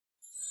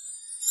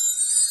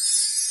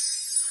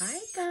Hi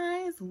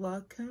guys,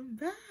 welcome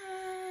back.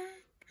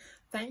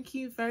 Thank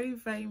you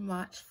very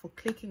much for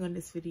clicking on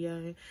this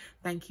video.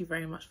 Thank you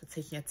very much for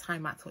taking your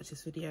time out to watch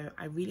this video.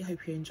 I really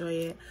hope you enjoy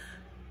it.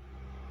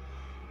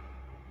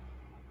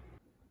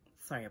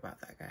 Sorry about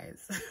that,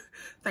 guys.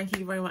 Thank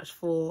you very much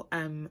for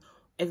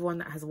everyone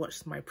that has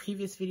watched my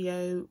previous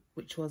video,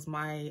 which was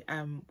my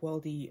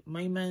worldy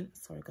moment.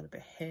 Sorry, I got a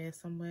bit of hair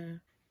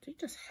somewhere. Do you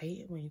just hate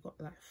it when you got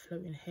like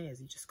floating hairs?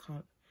 You just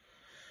can't.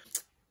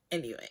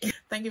 Anyway,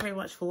 thank you very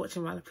much for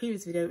watching my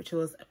previous video, which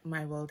was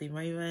my worldy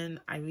moment.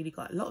 I really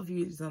got a lot of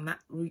views on that.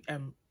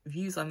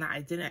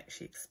 I didn't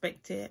actually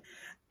expect it,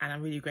 and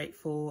I'm really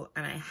grateful.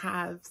 And I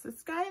have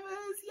subscribers,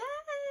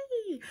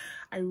 yay!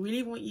 I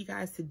really want you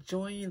guys to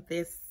join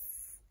this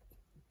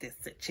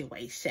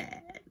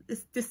situation.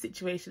 This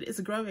situation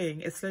is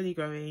growing. It's slowly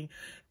growing.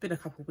 Been a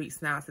couple of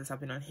weeks now since I've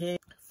been on here.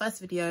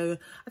 First video,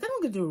 I think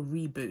I'm gonna do a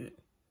reboot.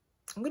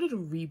 I'm going to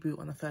do a reboot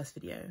on the first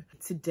video.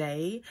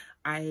 Today,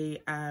 I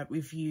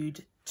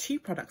reviewed 2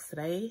 products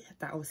today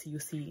that obviously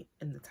you'll see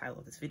in the title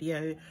of this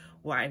video,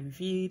 what I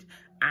reviewed.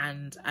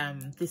 And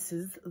this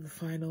is the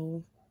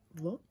final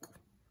look.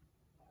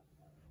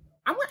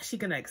 I'm actually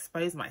going to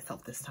expose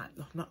myself this time.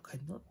 Not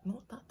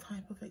that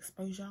type of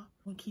exposure.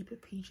 We'll keep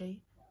it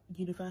PG,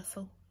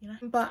 universal, you know.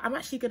 But I'm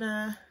actually going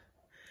to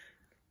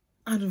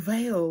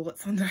unveil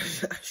what's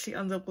underneath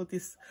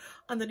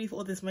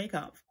all this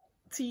makeup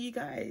to you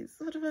guys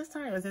for the first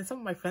time. As in, some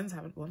of my friends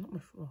haven't, well, not my,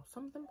 well,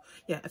 some of them,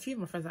 yeah, a few of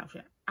my friends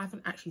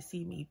haven't actually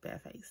seen me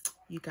barefaced.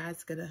 You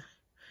guys got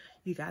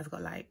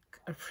like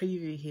a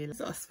preview here. It's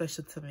sort of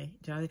special to me,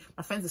 do you know?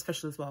 My friends are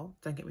special as well,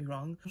 don't get me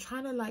wrong. I'm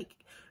trying to like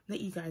let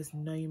you guys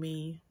know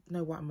me,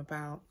 know what I'm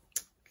about,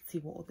 see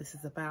what all this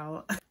is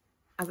about.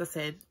 As I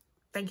said,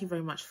 thank you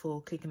very much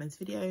for clicking on this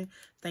video.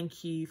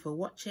 Thank you for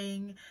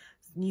watching.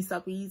 New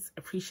subbies,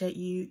 appreciate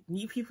you.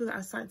 New people that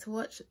are starting to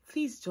watch,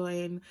 please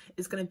join.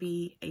 It's going to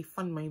be a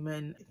fun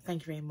moment.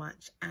 Thank you very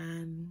much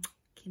and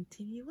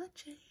continue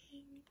watching.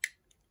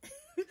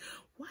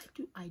 Why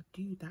do I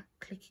do that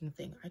clicking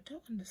thing? I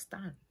don't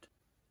understand.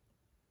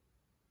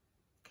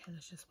 Okay,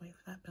 let's just wait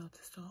for that bell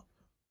to stop.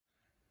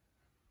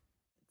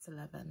 It's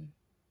 11.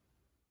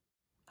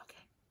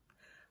 Okay.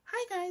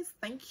 Hi guys,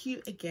 thank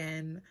you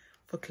again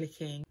for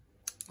clicking.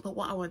 But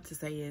what I want to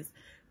say is,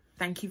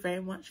 thank you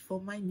very much for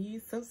my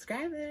new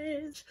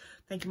subscribers.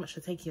 Thank you much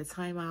for taking your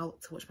time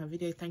out to watch my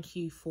video. Thank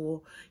you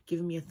for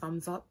giving me a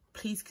thumbs up.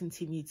 Please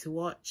continue to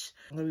watch.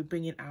 I'm going to be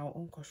bringing out,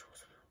 oh gosh,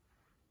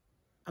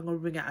 I'm going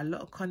to bring out a lot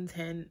of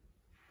content,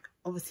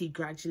 obviously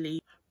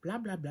gradually, blah,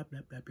 blah, blah,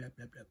 blah, blah, blah,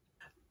 blah, blah.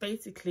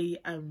 Basically,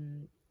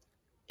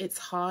 it's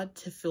hard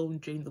to film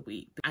during the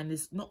week, and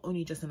it's not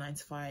only just a 9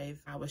 to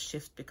 5 hour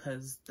shift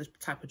because the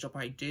type of job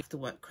I do, have to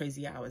work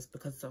crazy hours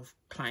because of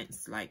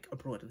clients like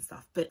abroad and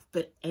stuff. But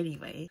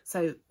anyway,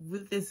 so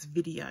with this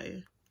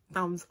video,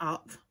 thumbs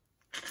up,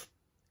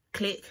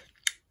 click,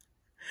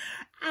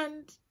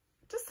 and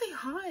just say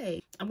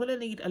hi. I'm gonna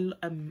need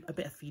a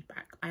bit of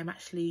feedback. I'm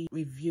actually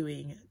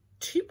reviewing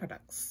 2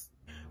 products,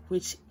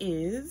 which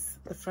is,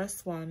 the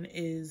first one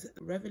is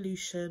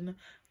Revolution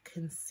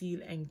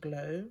Conceal and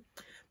Glow.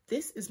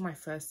 This is my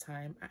first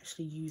time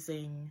actually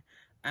using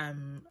a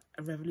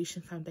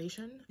Revolution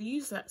foundation. I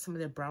use like some of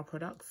their brow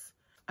products.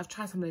 I've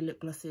tried some of their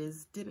lip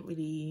glosses, didn't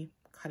really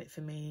cut it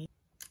for me.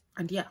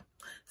 And yeah,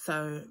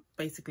 so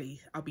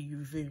basically I'll be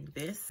reviewing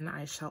this, and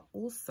I shall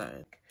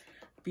also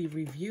be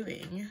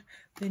reviewing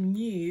the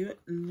new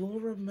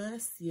Laura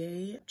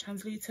Mercier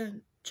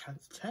translucent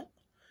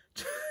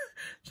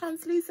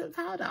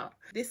powder.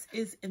 This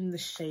is in the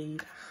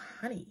shade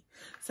Honey.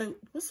 So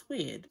what's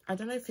weird, I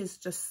don't know if it's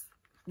just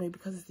maybe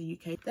because it's the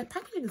UK, their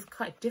packaging is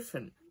quite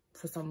different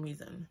for some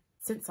reason.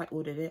 Since I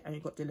ordered it and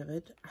it got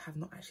delivered, I have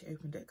not actually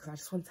opened it because I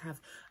just want to have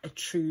a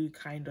true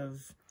kind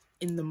of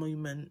in the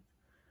moment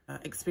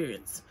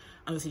experience.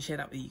 Obviously share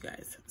that with you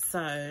guys.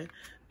 So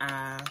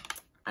I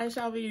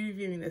shall be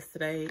reviewing this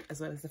today,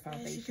 as well as the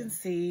foundation. As you can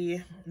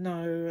see,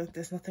 no,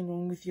 there's nothing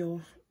wrong with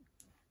your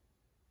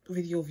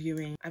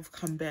viewing. I've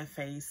come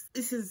barefaced.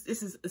 This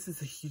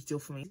is a huge deal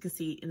for me. You can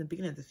see in the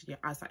beginning of this video,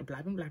 I started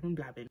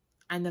blabbing.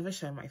 I never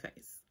show my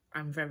face.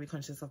 I'm very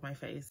conscious of my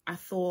face. I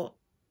thought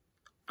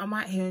I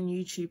might hear on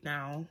YouTube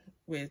now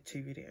with 2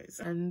 videos,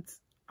 and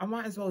I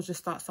might as well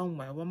just start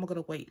somewhere. Well, I'm not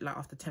gonna wait like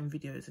after 10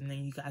 videos and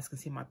then you guys can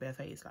see my bare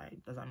face.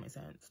 Like, does that make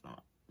sense?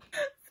 Not.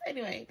 So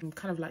anyway, I'm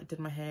kind of like did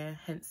my hair,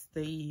 hence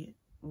the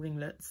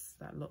ringlets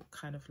that look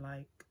kind of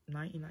like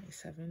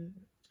 1997.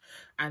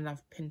 And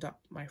I've pinned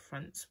up my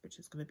fronts, which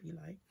is gonna be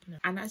like, you know.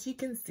 And as you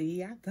can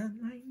see, I've done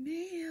my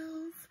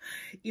nails,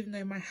 even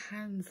though my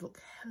hands look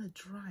hella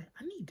dry.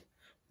 I need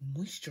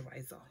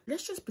moisturizer.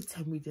 Let's just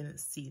pretend we didn't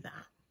see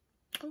that.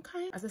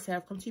 Okay, as I said,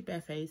 I've come to you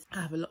barefaced.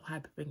 I have a lot of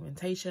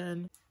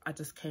hyperpigmentation. I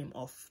just came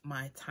off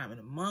my time of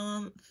the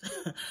month.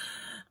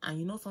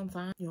 And you know,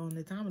 sometimes you're on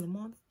the time of the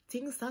month,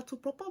 things start to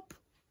pop up,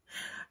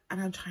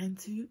 and I'm trying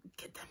to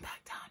get them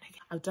back down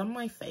again. I've done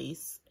my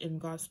face in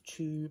regards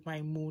to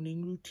my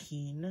morning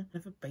routine. I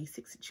have a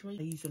basic situation.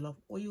 I use a lot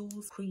of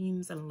oils,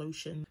 creams and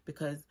lotion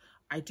because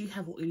I do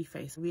have an oily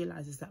face,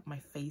 realizes that my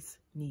face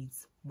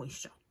needs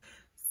moisture.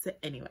 So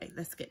anyway,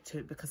 let's get to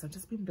it because I've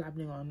just been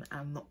blabbing on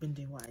and not been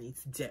doing what I need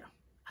to do.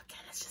 Okay,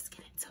 let's just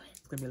get into it.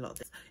 It's gonna be a lot of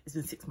this. It's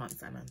been 6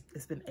 months, and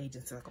it's been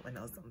ages since I got my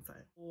nails done. So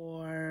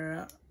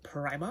for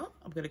primer,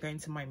 I'm gonna go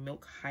into my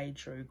Milk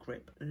Hydro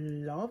Grip.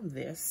 Love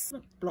this.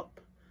 Blop.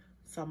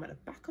 So I'm at the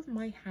back of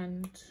my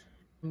hand.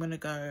 I'm gonna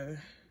go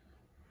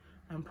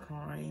and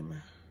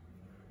prime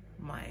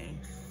my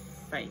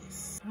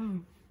face.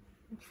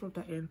 Let's rub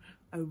that in.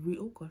 Oh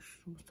gosh,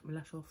 almost took my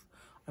lash off.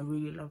 I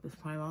really love this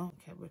primer.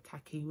 Okay, we're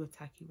tacky.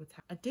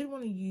 I did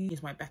want to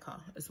use my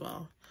Becca as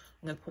well.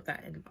 I'm gonna put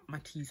that in my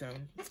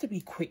T-zone. I have to be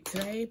quick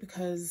today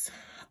because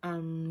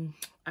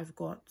I've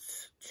got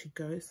to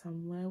go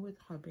somewhere with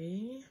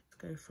hubby.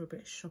 Go for a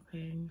bit of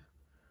shopping,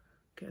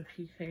 get a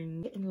few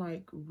things. Getting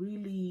like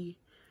really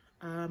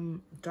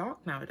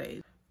dark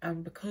nowadays,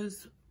 and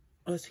because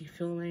obviously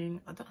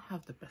filming, I don't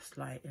have the best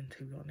lighting,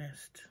 to be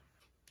honest.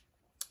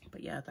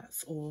 But yeah,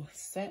 that's all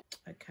set.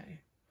 Okay,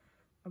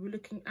 are we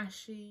looking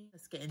ashy?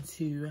 Let's get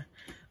into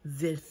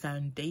the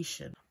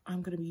foundation.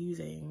 I'm going to be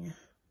using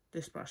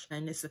this brush,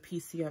 and it's a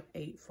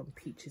PCO8 from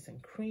Peaches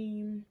and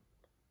Cream.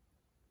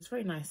 It's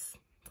very nice,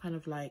 kind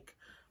of like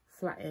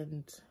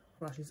flattened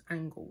brush, is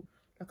angled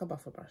like a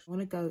buffer brush. I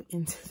want to go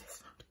into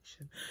this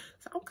foundation,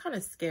 so I'm kind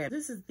of scared.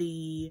 This is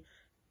the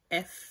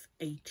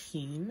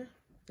F18. I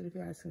don't know if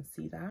you guys can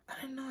see that.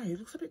 I don't know, it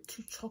looks a bit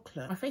too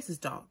chocolate. My face is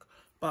dark,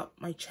 but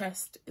my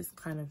chest is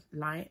kind of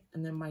light,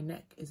 and then my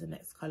neck is the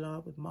next color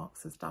with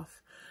marks and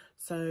stuff.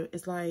 So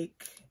it's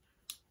like,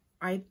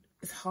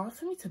 it's hard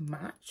for me to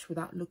match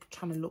without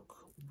trying to look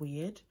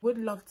weird. Would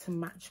love to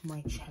match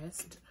my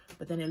chest,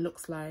 but then it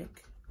looks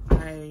like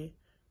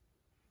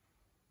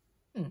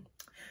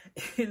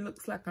it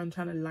looks like I'm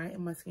trying to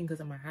lighten my skin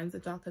because my hands are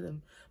darker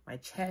than my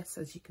chest,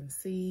 as you can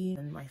see,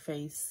 and my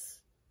face,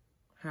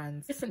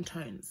 hands, different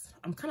tones.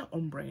 I'm kind of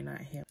ombreing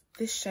out here.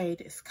 This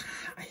shade is,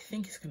 I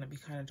think it's going to be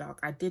kind of dark.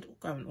 I did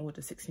go and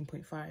order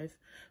 16.5,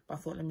 but I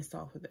thought let me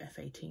start off with the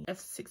F18.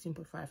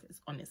 F16.5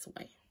 is on its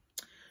way.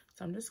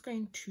 So I'm just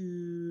going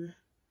to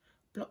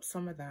blot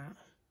some of that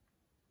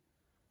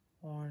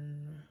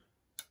on.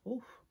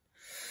 Oh,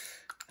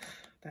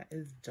 that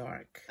is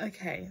dark.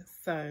 Okay,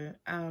 so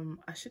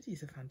I should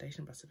use a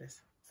foundation brush for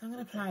this. So I'm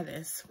going to apply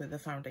this with a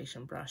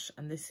foundation brush,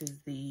 and this is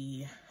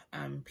the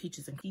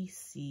Peaches and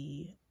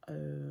PCO1.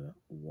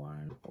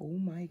 Oh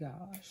my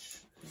gosh,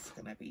 this is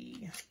gonna be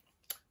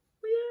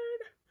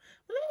weird.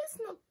 Well, it's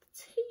not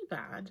too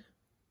bad.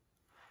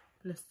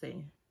 Let's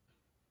see.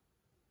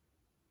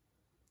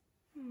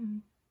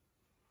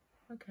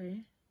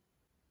 Okay,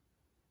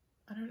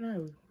 I don't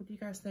know, what do you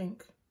guys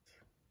think?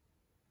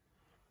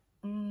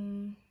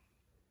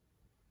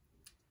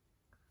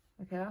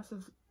 Okay, that's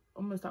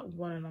almost like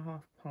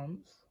 1.5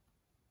 pumps.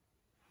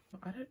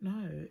 I don't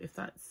know if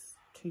that's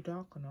too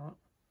dark or not,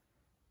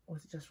 or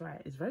is it just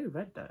right? It's very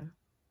red though.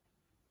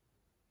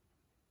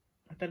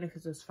 I don't know if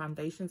it's those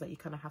foundations that you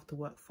kind of have to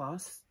work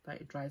fast,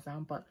 that it dries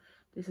down, but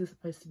this is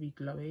supposed to be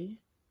glowy.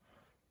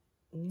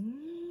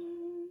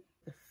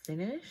 The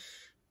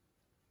finish.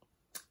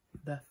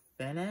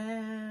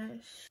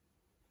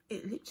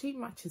 It literally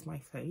matches my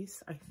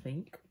face, I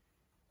think.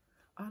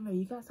 I don't know,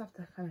 you guys have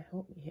to kind of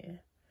help me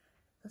here.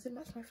 Does it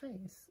match my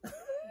face?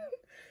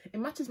 It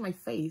matches my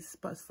face,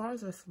 but as far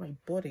as the rest of my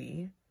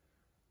body,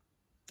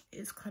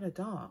 it's kind of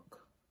dark.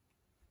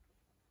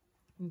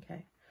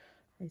 Okay,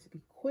 I need to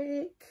be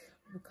quick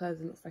because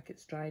it looks like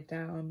it's dried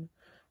down.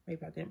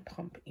 Maybe I didn't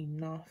pump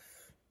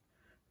enough.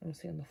 I'm gonna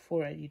say on the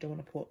forehead, you don't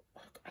want to put,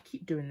 I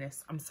keep doing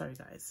this, I'm sorry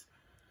guys.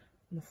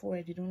 On the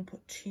forehead, you don't want to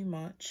put too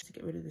much to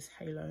get rid of this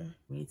halo.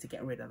 We need to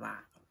get rid of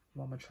that.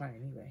 Well, I'm gonna try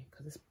anyway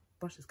because this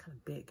brush is kind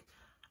of big.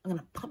 I'm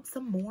gonna pump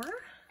some more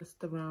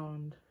just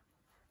around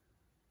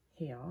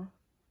here.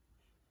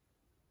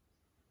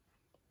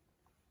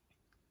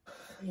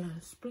 Yeah,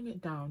 let's bring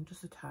it down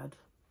just a tad.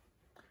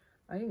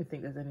 I don't even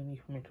think there's any need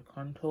for me to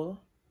contour,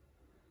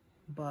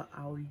 but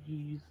I'll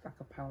use like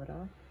a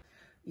powder.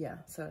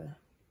 Yeah, so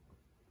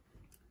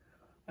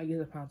I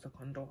use a powder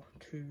contour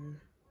to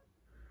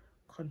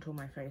contour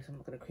my face. I'm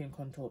not gonna cream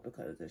contour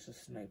because there's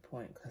just no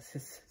point, because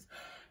this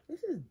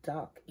is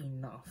dark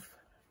enough.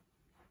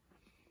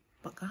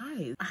 But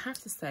guys, I have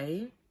to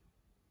say,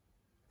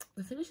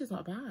 the finish is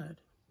not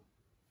bad.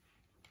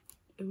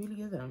 It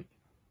really isn't.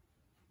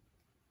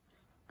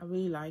 I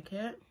really like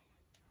it.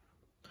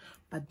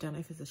 I don't know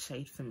if it's a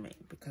shade for me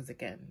because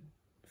again,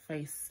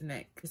 face,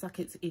 neck, it's like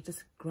it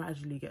just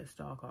gradually gets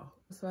darker.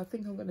 So I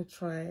think I'm gonna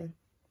try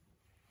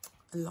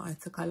a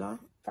lighter color.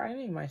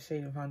 Finding my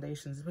shade in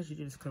foundations, especially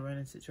due to this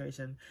corona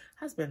situation,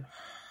 has been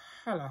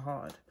hella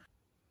hard.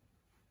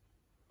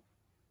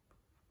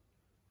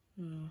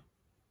 Yeah.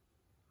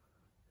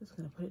 Just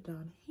gonna put it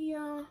down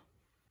here.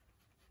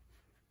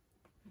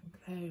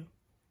 Okay.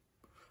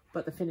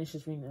 But the finish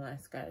is really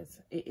nice,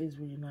 guys. It is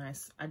really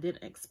nice. I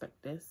didn't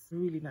expect this.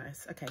 Really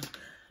nice. Okay,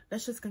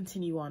 let's just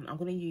continue on. I'm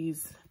going to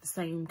use the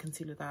same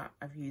concealer that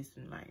I've used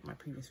in like my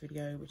previous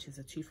video, which is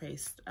a Too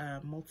Faced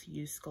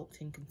multi-use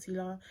sculpting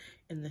concealer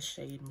in the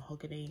shade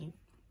Mahogany.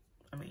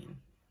 I mean,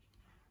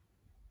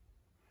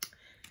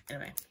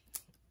 Anyway.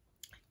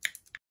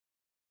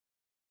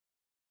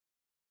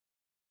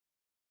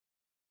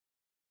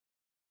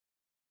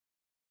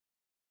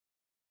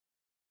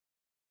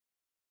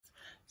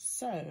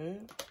 So,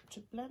 to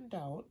blend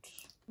out,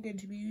 I'm going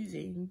to be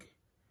using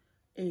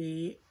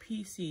a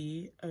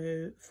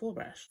PC04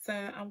 brush. So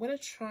I'm going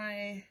to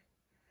try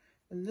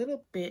a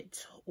little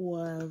bit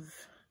of,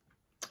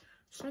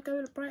 should I go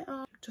with a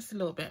brighter? Just a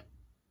little bit.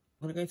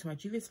 I'm going to go into my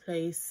Juvia's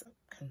Place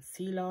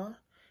concealer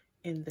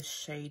in the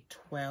shade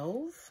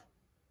 12.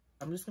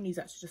 I'm just going to use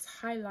that to just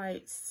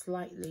highlight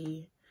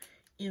slightly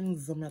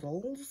in the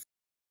middles.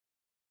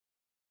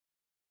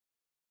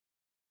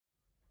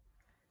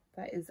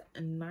 That is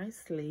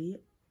nicely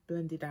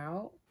blended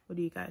out. What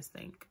do you guys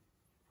think?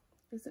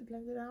 Is it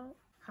blended out?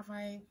 Have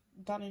I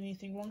done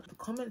anything wrong? The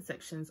comment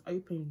section's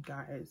open,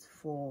 guys,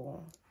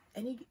 for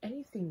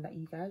anything that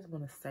you guys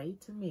want to say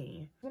to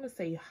me. I want to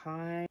say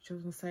hi. She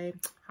was going to say,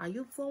 how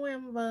you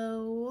doing,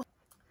 bro?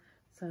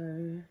 So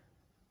I'm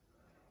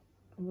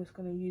just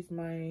going to use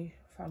my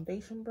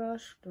foundation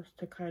brush just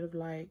to kind of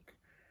like,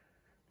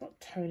 not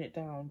tone it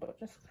down, but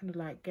just kind of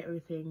like get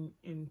everything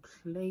in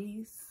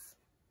place.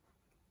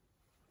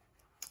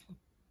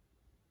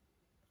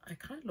 I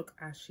kind of look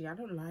ashy. I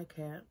don't like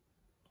it.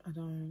 I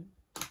don't.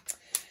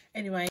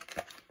 Anyway,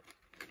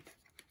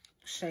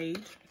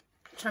 shade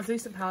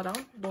translucent powder,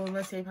 Laura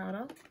Mercier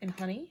powder in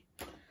honey.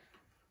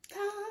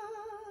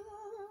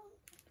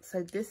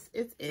 So this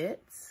is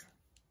it.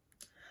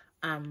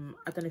 I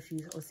don't know if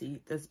you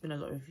obviously, there's been a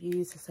lot of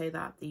reviews to say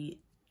that the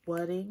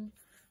wording,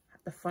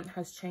 the font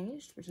has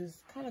changed, which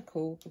is kind of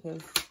cool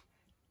because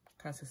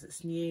kind of says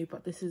it's new.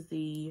 But this is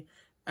the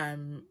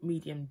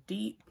medium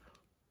deep.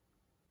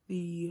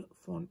 The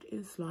font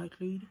is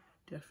slightly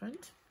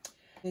different.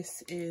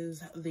 This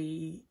is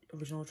the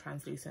original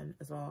translucent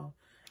as well.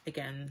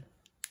 Again,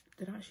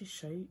 did I actually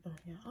show you? Oh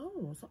yeah.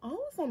 Oh, so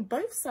it's on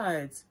both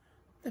sides.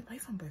 They're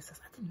both on both sides.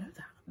 I didn't know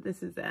that.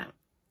 This is it.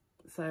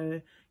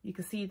 So you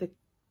can see the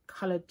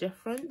color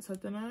difference. I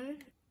don't know,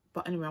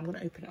 but anyway, I'm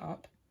gonna open it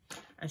up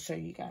and show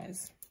you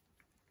guys.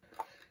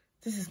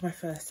 This is my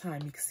first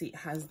time. You can see it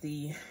has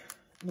the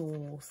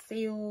normal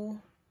seal.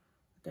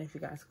 I don't know if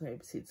you guys can be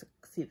able to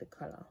see the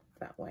color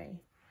that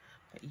way,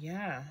 but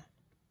yeah.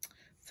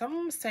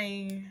 Someone was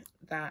saying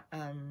that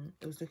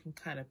it was looking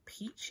kind of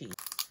peachy.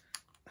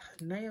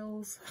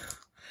 Nails,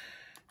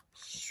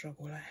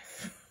 struggle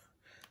life.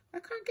 I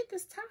can't get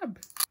this tab.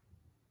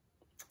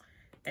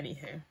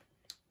 Anywho,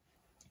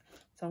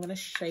 so I'm gonna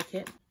shake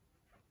it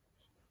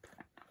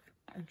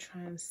and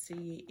try and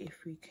see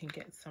if we can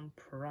get some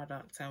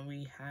product. And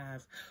we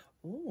have,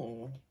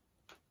 oh,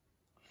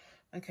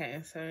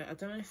 okay. So I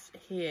don't know if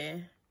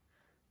here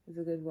is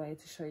a good way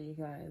to show you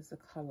guys the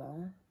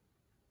color,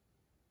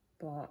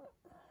 but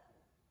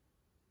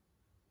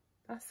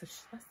that's the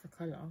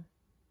color.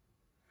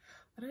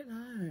 I don't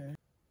know,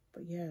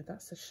 but yeah,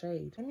 that's the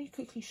shade. Let me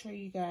quickly show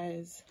you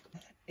guys.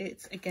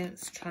 It's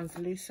against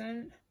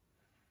translucent.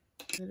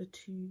 They're the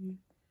two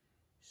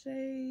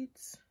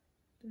shades.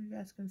 You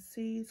guys can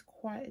see it's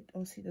quite,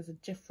 obviously there's a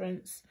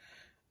difference,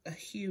 a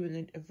hue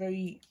and a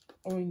very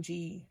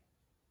orangey,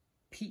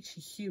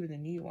 peachy hue in the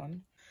new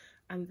one.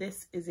 And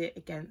this is it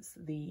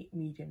against the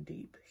medium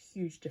deep.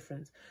 Huge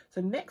difference.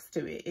 So next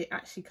to it, it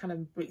actually kind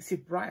of makes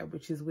it brighter,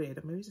 which is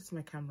weird. Maybe just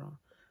my camera,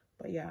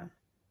 but yeah,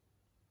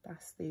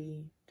 that's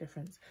the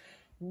difference.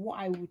 What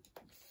I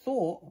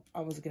thought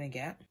I was gonna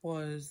get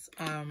was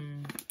a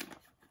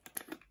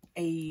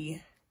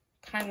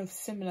kind of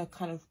similar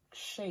kind of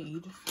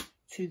shade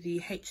to the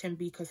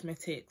HMB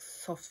Cosmetics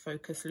Soft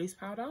Focus Loose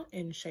Powder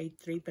in shade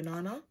 3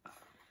 Banana.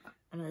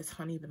 I know it's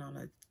honey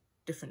banana,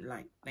 different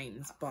like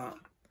names, but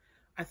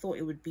I thought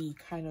it would be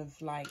kind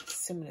of like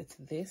similar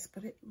to this,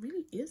 but it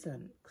really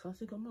isn't. Because I was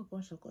thinking, oh my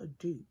gosh, I've got a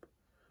dupe.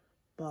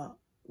 But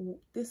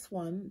this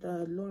one,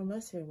 the Laura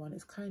Mercier one,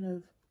 is kind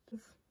of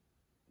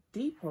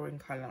deeper in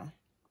colour.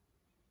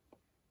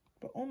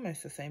 But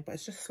almost the same, but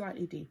it's just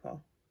slightly deeper.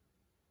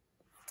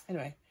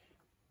 Anyway,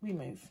 we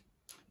move.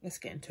 Let's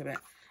get into it.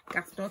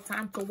 Got no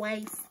time to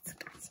waste.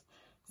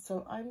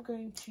 So I'm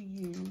going to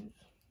use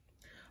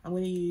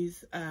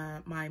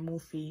my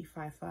Morphe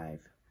 55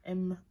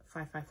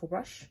 M554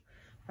 brush,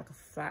 like a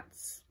flat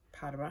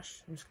powder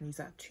brush. I'm just going to use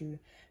that to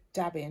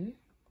dab in.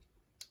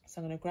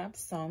 So I'm going to grab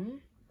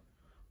some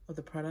of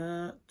the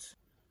product.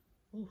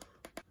 Ooh.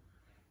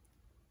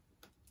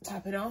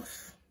 Tap it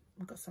off.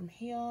 I've got some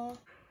here.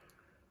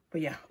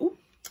 But yeah, ooh,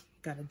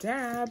 got a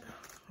dab.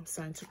 I'm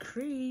starting to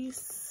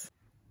crease.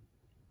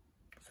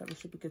 So we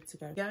should be good to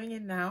go. Going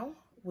in now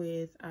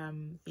with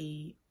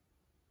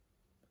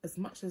as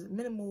much as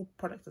minimal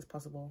product as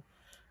possible.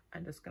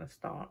 I'm just going to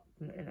start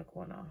from the inner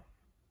corner.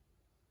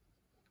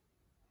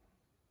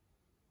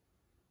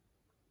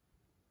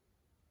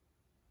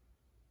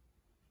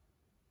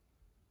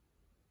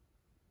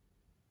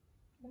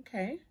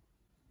 Okay.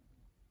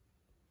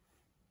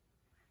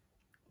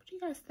 What do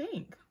you guys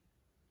think?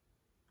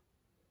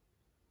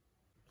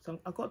 So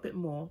I've got a bit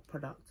more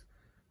product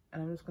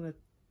and I'm just going to,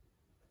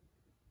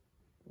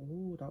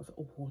 oh, that was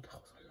a lot. I'm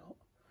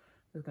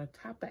just going to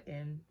tap that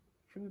in.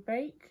 Should we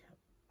bake?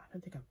 I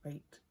don't think I've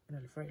baked in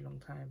a very long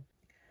time.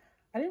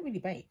 I didn't really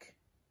bake.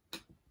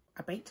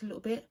 I baked a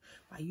little bit,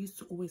 but I used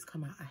to always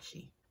come out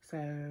ashy. So,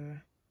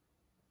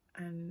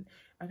 and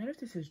I don't know if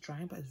this is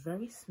drying, but it's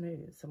very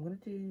smooth. So I'm going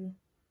to do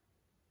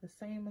the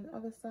same on the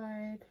other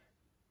side.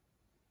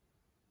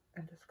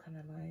 And just kind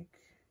of like,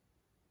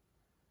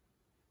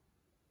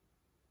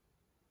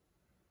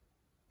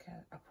 okay,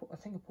 I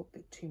think I put a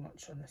bit too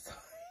much on the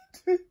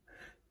side,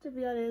 to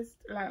be honest,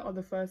 like on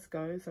the first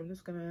go. So I'm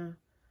just going to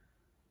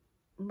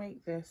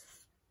make this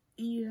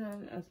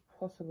even as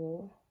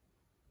possible.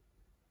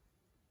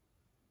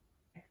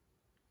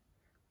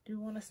 Do you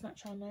want to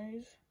snatch our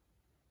nose?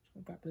 Just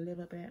gonna grab a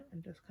little bit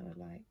and just kind of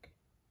like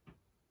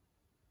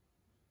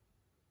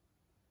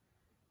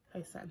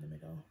place that in the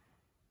middle.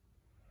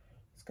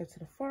 Let's go to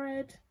the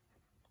forehead.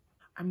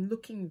 I'm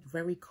looking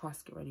very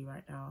casket ready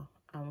right now.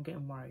 I'm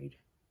getting worried.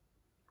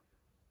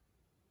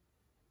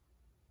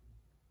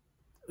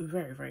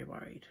 Very, very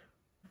worried.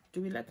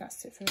 Do we let that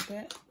sit for a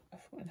bit?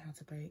 I've forgotten how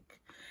to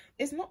bake.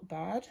 It's not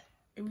bad.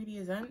 It really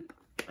isn't.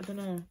 I don't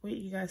know. What do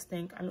you guys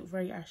think? I look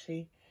very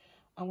ashy.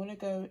 I'm gonna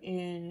go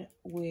in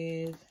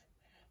with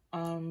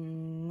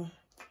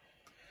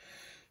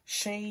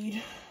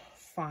shade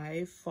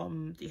 5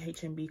 from the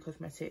HMB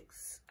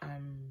Cosmetics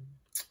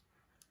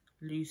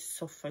loose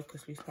soft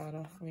focus loose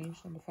powder range,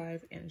 number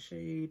 5 in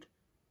shade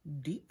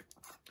Deep,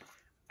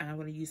 and I'm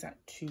going to use that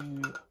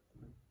to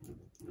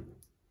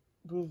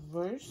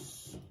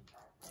reverse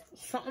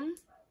something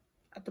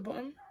at the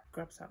bottom.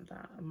 Grab some of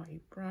that on my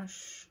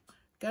brush,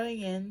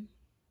 going in.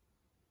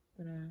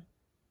 I'm gonna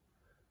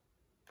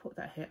put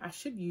that here. I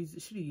should have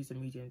used a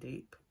medium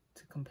deep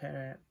to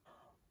compare it.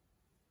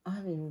 I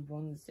haven't even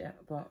bronzed yet,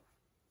 but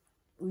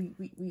we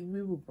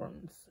will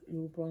bronze. We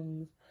will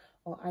bronze.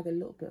 I'll add a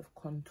little bit of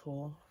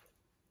contour.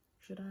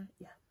 Should I?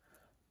 Yeah.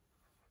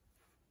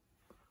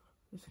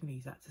 I'm just gonna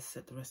use that to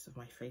set the rest of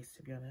my face,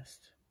 to be honest.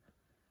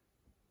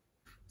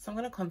 So I'm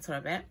gonna contour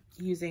a bit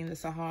using the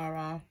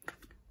Sahara,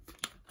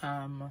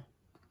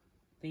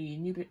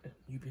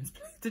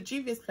 the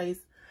Juvia's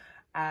Place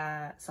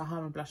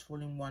Sahara Blush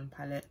All-in-One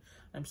palette.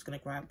 I'm just gonna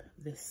grab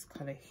this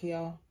color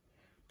here,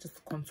 just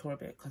to contour a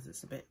bit because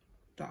it's a bit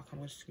dark.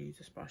 I'm just gonna use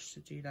this brush to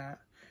do that.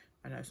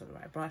 I know it's not the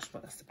right brush,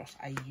 but that's the brush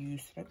I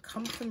use. Don't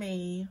come for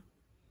me.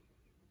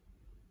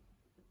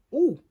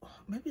 Oh,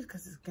 maybe it's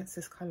because it's against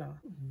this color.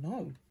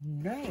 No,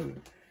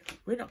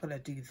 we're not gonna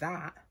do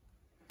that.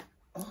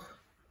 Oh,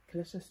 okay,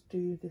 let's just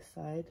do this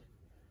side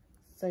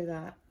so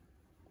that.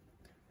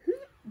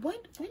 When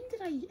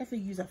did I ever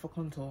use that for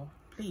contour?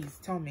 Please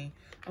tell me.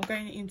 I'm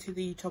going into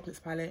the Chocolates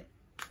palette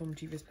from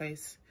Juvia's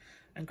Place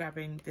and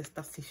grabbing this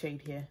dusty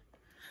shade here.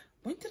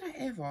 When did I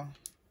ever?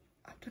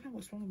 I don't know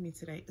what's wrong with me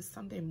today. It's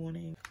Sunday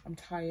morning. I'm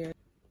tired.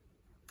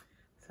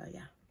 So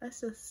yeah,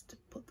 let's just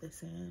put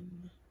this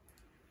in.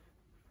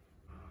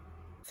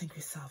 I think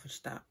we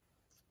salvaged that.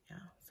 Yeah,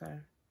 so.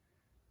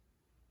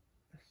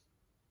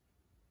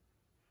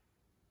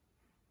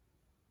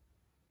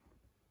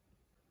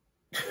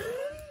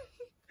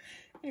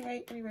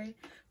 Anyway,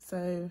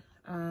 so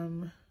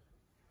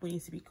we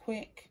need to be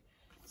quick.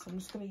 So I'm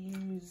just gonna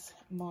use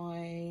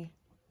my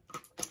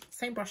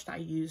same brush that I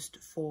used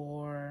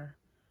for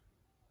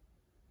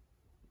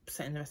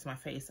setting the rest of my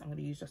face. I'm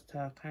gonna use just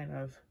to kind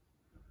of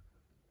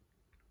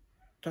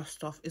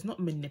dust off. It's not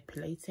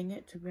manipulating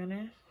it, to be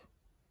honest.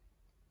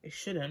 It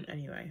shouldn't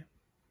anyway,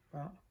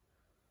 but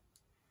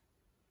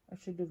I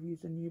should have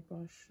used a new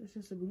brush. This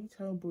is a really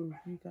terrible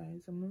review,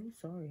 guys. I'm really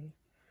sorry.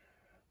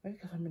 Maybe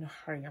because I'm in a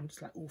hurry, I'm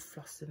just like all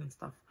flustered and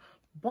stuff.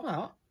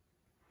 But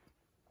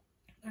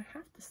I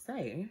have to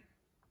say,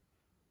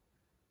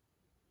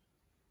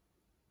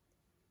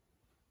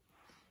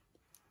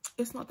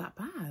 it's not that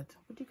bad.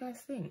 What do you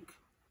guys think?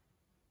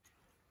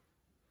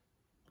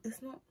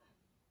 It's not,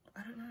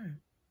 I don't know.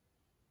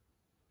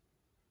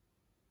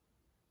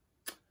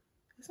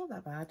 It's not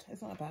that bad.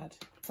 It's not that bad.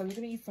 So we're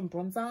going to use some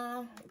bronzer.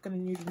 I'm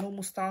going to use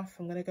normal stuff.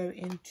 I'm going to go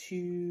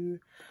into,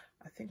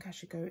 I think I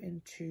should go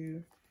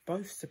into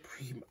both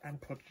Supreme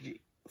and Prodigy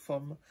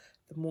from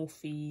the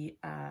Morphe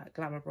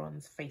Glamour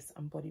Bronze Face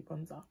and Body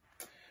Bronzer.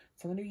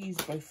 So I'm going to use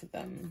both of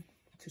them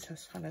to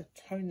just kind of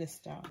tone this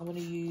down. I'm going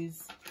to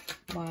use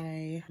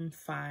my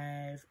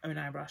M5 own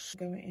eye brush.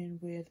 Go in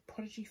with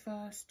Prodigy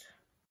first.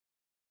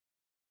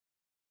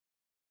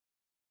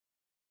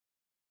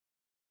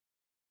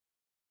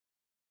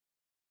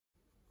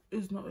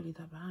 It's not really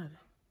that bad.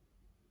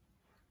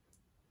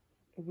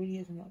 It really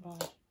isn't that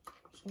bad.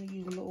 I'm just going to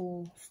use a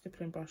little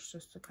stippling brush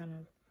just to kind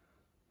of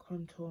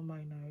contour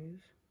my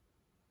nose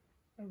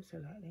ever so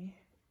lightly.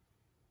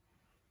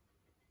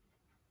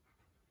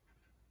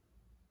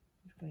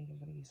 I'm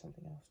going to use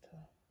something else to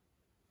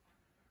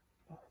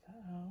buff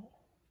that out,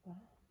 but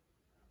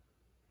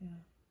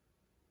yeah.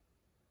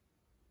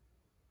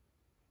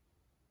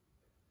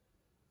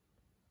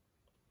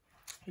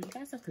 You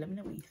guys have to let me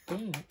know what you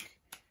think.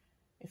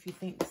 If you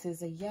think this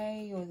is a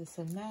yay or this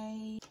is a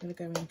nay. I'm going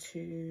to go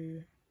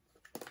into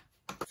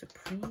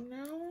Supreme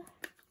now.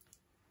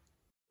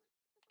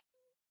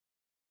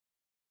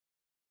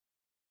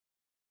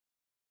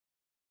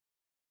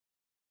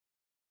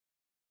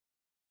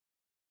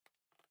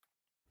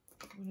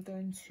 I'm gonna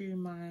go into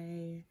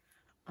my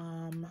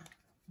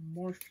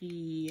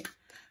Morphe,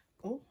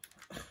 oh,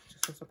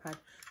 just also pad,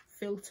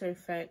 Filter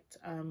Effect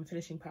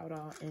finishing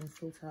powder in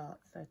filter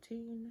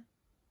 13.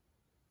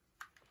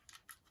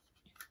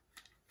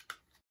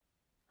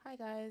 Hi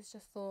guys,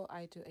 just thought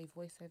I'd do a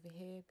voiceover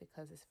here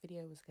because this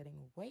video was getting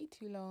way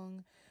too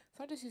long.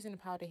 So I'm just using the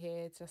powder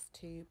here just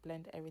to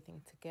blend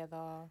everything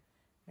together,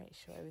 make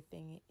sure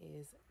everything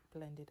is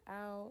blended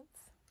out.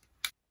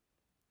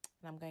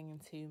 And I'm going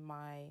into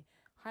my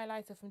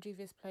highlighter from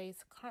Juvia's Place.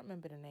 Can't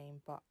remember the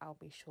name, but I'll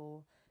be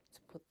sure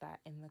to put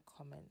that in the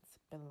comments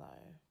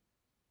below.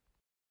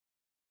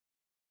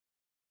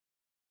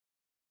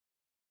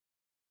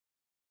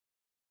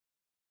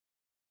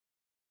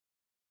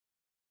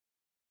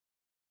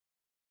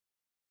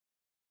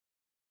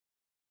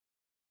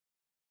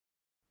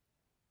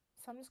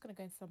 So I'm just going to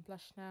go into some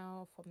blush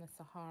now from the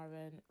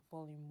Saharan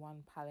Volume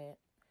 1 palette.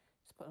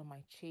 Just put it on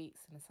my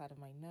cheeks and the side of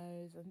my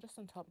nose and just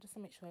on top, just to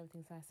make sure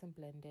everything's nice and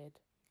blended.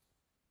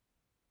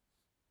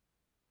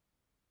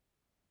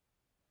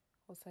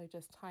 Also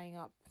just tying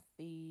up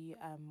the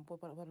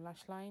lash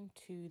line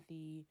to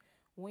the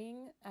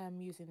wing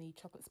using the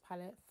Chocolates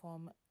palette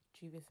from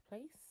Juvia's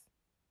Place.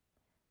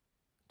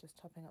 Just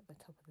topping up the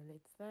top of the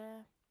lids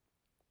there.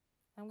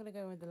 I'm going to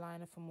go with the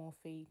liner from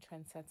Morphe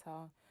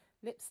Trendsetter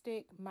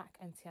lipstick, MAC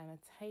and Tiana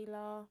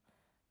Taylor,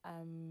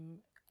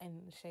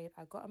 in the shade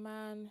I Got a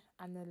Man,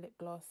 and the lip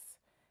gloss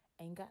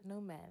Ain't Got No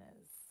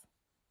Manners.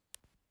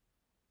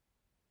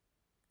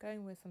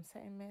 Going with some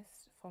setting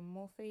mist from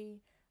Morphe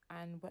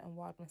and Wet n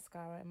Wild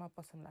mascara in my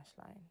bottom lash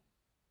line.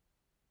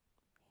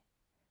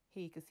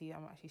 Here you can see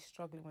I'm actually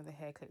struggling with the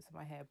hair clips in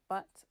my hair,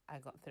 but I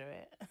got through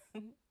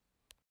it.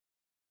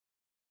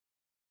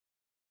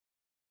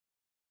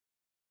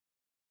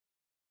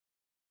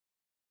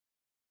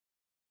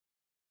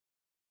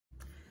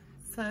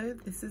 So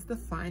this is the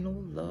final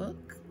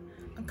look.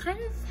 I'm kind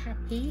of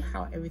happy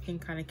how everything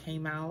kind of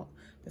came out.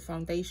 The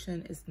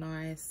foundation is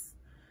nice.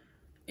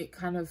 It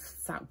kind of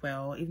sat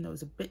well, even though it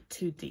was a bit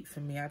too deep for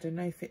me. I don't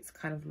know if it's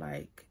kind of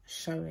like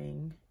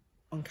showing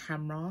on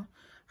camera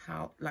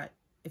how, like,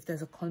 if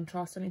there's a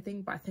contrast or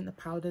anything, but I think the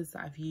powders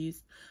that I've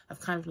used have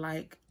kind of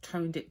like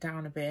toned it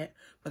down a bit,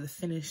 but the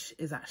finish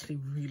is actually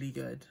really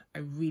good. I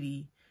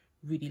really,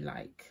 really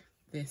like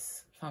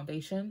this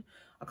foundation.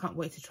 I can't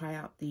wait to try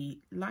out the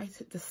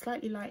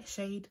slightly light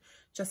shade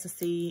just to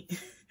see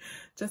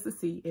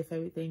if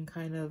everything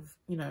kind of,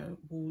 you know,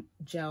 will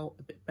gel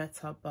a bit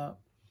better. But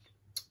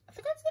I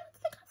think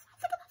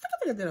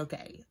I did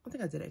okay. I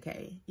think I did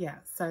okay. Yeah.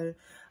 So,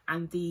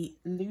 and the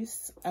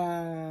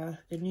the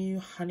new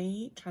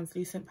Honey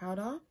translucent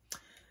powder,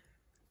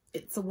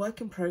 it's a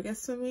work in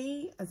progress for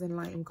me, as in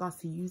like in regards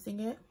to using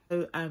it.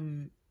 So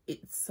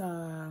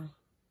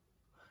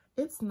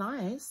it's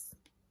nice.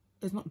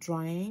 It's not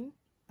drying.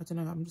 I don't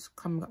know, I'm just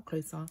coming up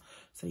closer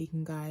so you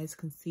guys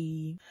can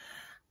see,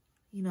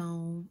 you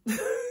know.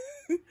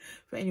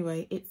 But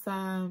anyway, it's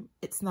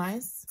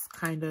nice. It's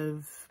kind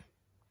of,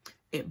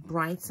 it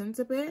brightens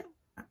a bit.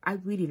 I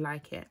really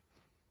like it.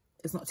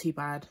 It's not too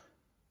bad.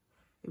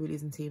 It really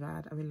isn't too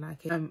bad. I really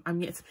like it.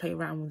 I'm yet to play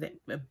around with it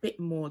a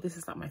bit more. This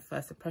is like my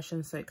first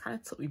impression, so it kind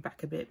of took me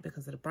back a bit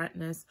because of the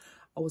brightness.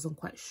 I wasn't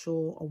quite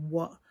sure on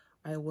what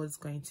I was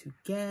going to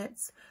get,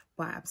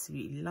 but I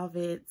absolutely love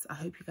it. I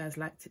hope you guys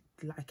like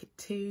it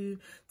too.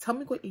 Tell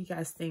me what you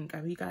guys think.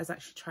 Have you guys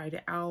actually tried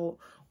it out?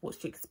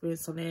 What's your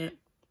experience on it?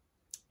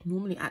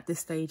 Normally at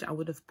this stage I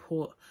would have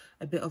put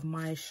a bit of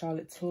my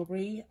Charlotte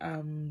Tilbury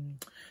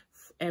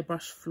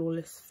airbrush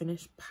flawless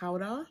finish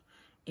powder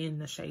in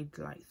the shade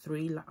like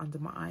 3, like under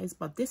my eyes,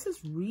 but this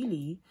is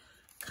really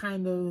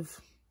kind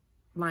of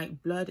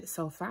like blurred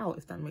itself out,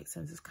 if that makes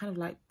sense. It's kind of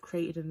like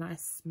created a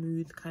nice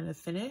smooth kind of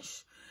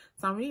finish,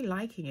 so I'm really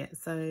liking it.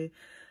 So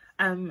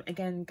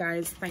again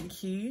guys,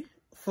 thank you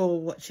for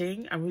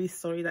watching. I'm really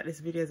sorry that this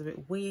video is a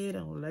bit weird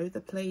and all over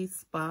the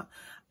place, but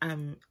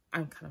I'm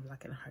kind of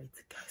like in a hurry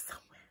to go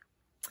somewhere.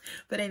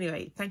 But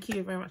anyway, thank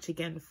you very much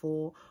again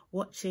for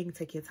watching,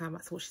 taking your time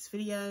out to watch this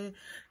video.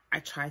 I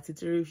tried to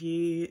do a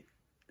review.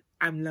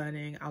 I'm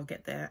learning. I'll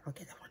get there one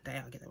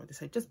day.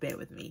 So just bear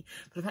with me.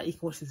 But the fact you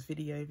can watch this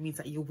video means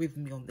that you're with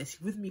me on this.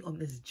 You're with me on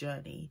this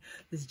journey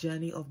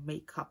of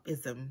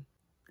makeupism.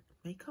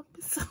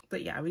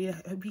 But yeah, I really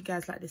hope you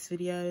guys like this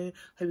video.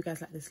 Hope you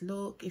guys like this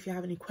look. If you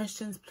have any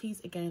questions,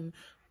 please again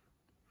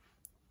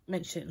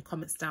mention it in the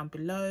comments down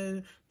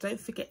below. Don't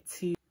forget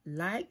to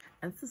like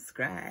and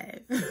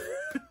subscribe.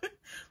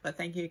 But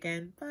thank you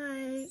again.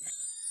 Bye.